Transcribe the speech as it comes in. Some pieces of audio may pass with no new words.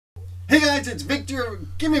Hey guys, it's Victor,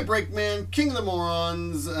 Gimme-a-Breakman, King of the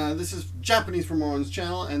Morons. This is Japanese for Morons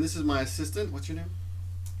channel, and this is my assistant. What's your name?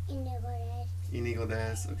 Inigo desu. Inigo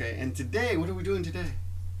desu. Okay, and today, what are we doing today?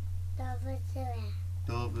 Doubutsu.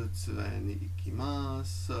 Doubutsu and ikimasu.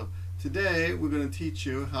 So today we're going to teach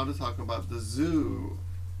you how to talk about the zoo.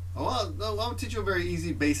 Oh, well, I'll teach you a very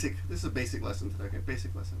easy, basic. This is a basic lesson today. Okay,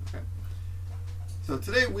 basic lesson. Okay. So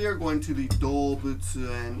today we are going to the doubutsu,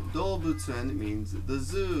 and doubutsu means the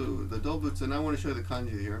zoo. The doubutsu, and I want to show you the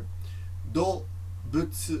kanji here.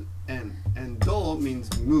 Doubutsu and do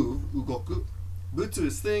means move, ugoku. Butsu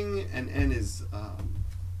is thing, and en is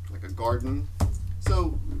like a garden.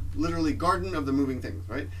 So literally garden of the moving things,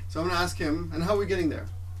 right? So I'm going to ask him, and how are we getting there?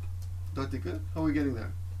 Dotiku, how are we getting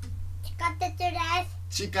there? Chikatetsu desu.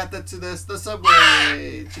 Chikatetsu desu, the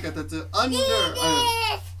subway. Chikatetsu under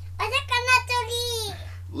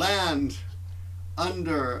land,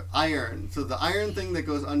 under iron. So the iron thing that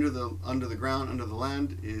goes under the ground, under the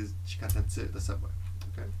land, is chikatetsu, the subway.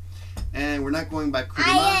 Okay, and we're not going by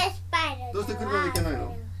kuruma. Those are kuruma ikanai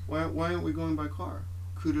no. Why aren't we going by car?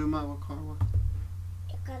 Kuruma, what car? What?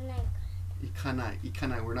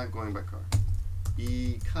 Ikanai. We're not going by car.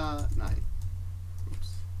 Ikanai.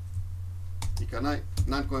 Oops. Ikanai.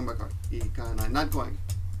 Not going by car. Ikanai. Not going.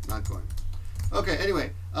 Okay,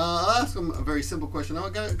 anyway, I'll ask him a very simple question. I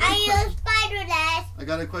got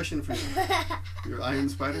a question for you. Your iron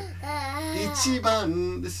spider?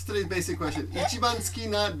 Ichiban, this is today's basic question. Ichiban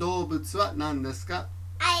sukina doubutsu wa nan desu ka?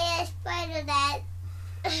 Iron spider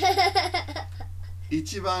desu.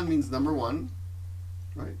 Ichiban means number one,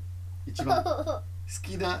 right? Ichiban.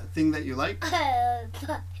 Sukina, thing that you like.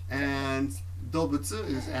 And doubutsu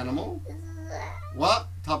is animal. Wa,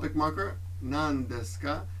 topic marker, nan desu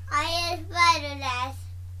ka? Iron spider desu.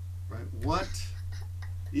 Right. What?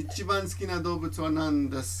 Ichiban sukina doubutsu wa nan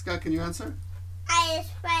desu ka? Can you answer? Iron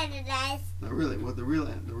spider desu. Not really. Well, the real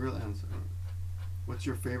answer. What's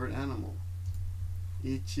your favorite animal?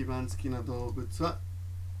 Ichiban sukina doubutsu wa.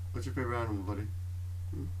 What's your favorite animal, buddy?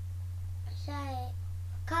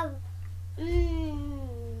 Kaba.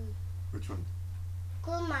 Which one?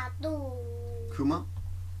 Kuma to. Kuma?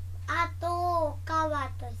 Ato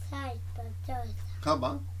kaba to sai to zosan.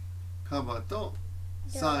 Kaba to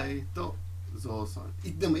sai to zosan.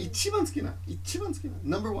 Demo ichiban sukina.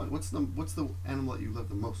 Number one. What's the animal that you love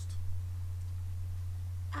the most?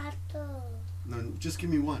 Ato. No, just give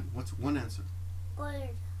me one. What's one answer?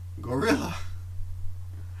 Gorira. Gorilla.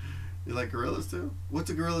 You like gorillas too? What's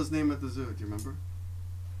a gorilla's name at the zoo? Do you remember?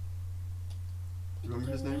 Do you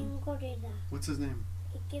remember his name? Gorira. What's his name?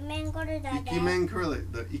 Ikemen gorilla. Ikemen gorilla.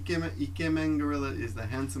 The Ikemen gorilla is the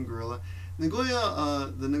handsome gorilla.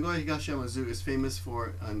 Nagoya, the Nagoya Higashiyama Zoo is famous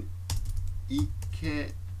for an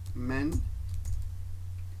ikemen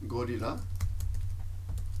gorira.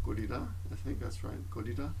 I think that's right.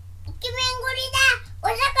 Gorira. Ikemen gorilla.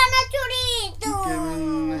 Osakana chori.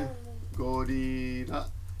 Ikemen gorira,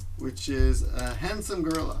 which is a handsome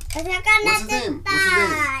gorilla. Osakana. What's his name?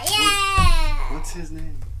 Yeah. What's his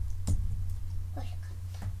name?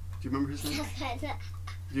 Do you remember his name?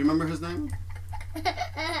 Do you remember his name?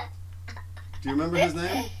 Do you remember his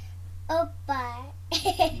name? Oppa.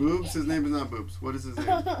 Boobs? His name is not Boobs. What is his name?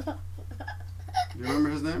 Do you remember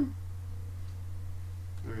his name?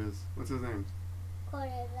 There he is. What's his name?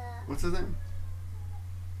 Gorilla. What's his name?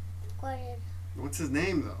 Gorilla. What's his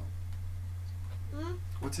name, though?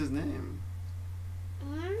 What's his name?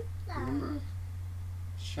 Remember?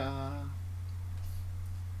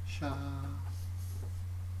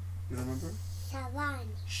 You remember?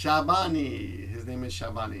 Shabani. His name is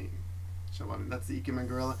Shabani. That's the Ikemen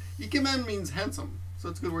gorilla. Ikemen means handsome, so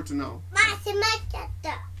it's a good word to know.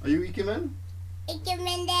 Are you Ikemen?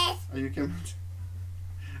 Ikemen desu. Are you Ikemen?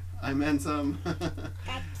 I'm handsome.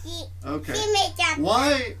 Okay.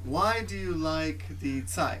 Why do you like the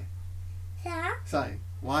sai? Sai.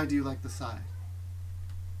 Why do you like the sai?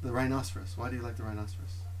 The rhinoceros. Why do you like the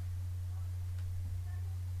rhinoceros?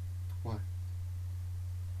 Why?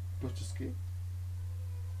 Dochuski?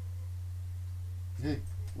 Hey,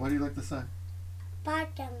 why do you like the sai?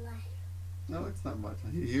 Bachan. No, it's not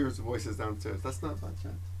Bachan. He hears voices downstairs. That's not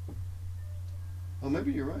Bachan. Oh,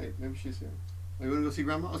 maybe you're right. Maybe she's here. Oh, you want to go see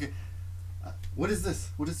Grandma? Okay. What is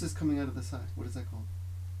this? What is this coming out of the sai? What is that called?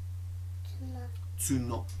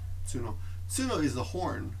 Tsuno. Tsuno is the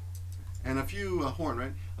horn. And a few horn,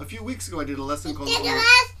 right? A few weeks ago I did a lesson called...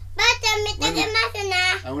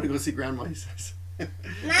 I want to go see Grandma, he says.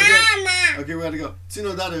 Okay, we gotta go.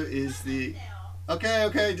 Tsuno daru is the...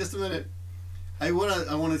 Okay, just a minute. I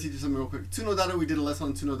wanna teach you something real quick. Tsuno daru, we did a lesson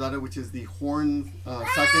on Tsuno daru, which is the horn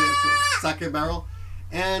sake barrel.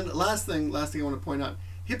 And last thing I want to point out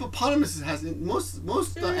Hippopotamus has most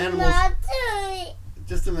animals.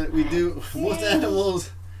 Just a minute. We do most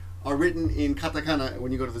animals are written in katakana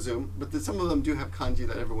when you go to the zoo, but some of them do have kanji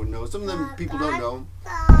that everyone knows. Some of them people don't know.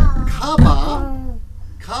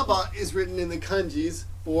 Kaba is written in the kanjis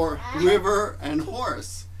for river and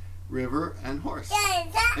horse. River and horse.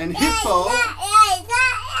 And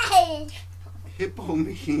hippo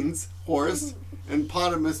means horse, and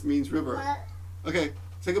potamus means river. Okay,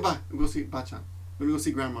 say goodbye. We'll go see Bachan. We're going to go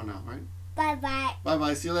see Grandma now, right? Bye-bye.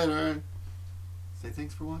 Bye-bye. See you later. Say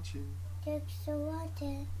thanks for watching. Thanks for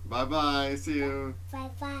watching. Bye-bye. See you.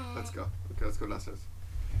 Bye-bye. Let's go. Okay, let's go downstairs.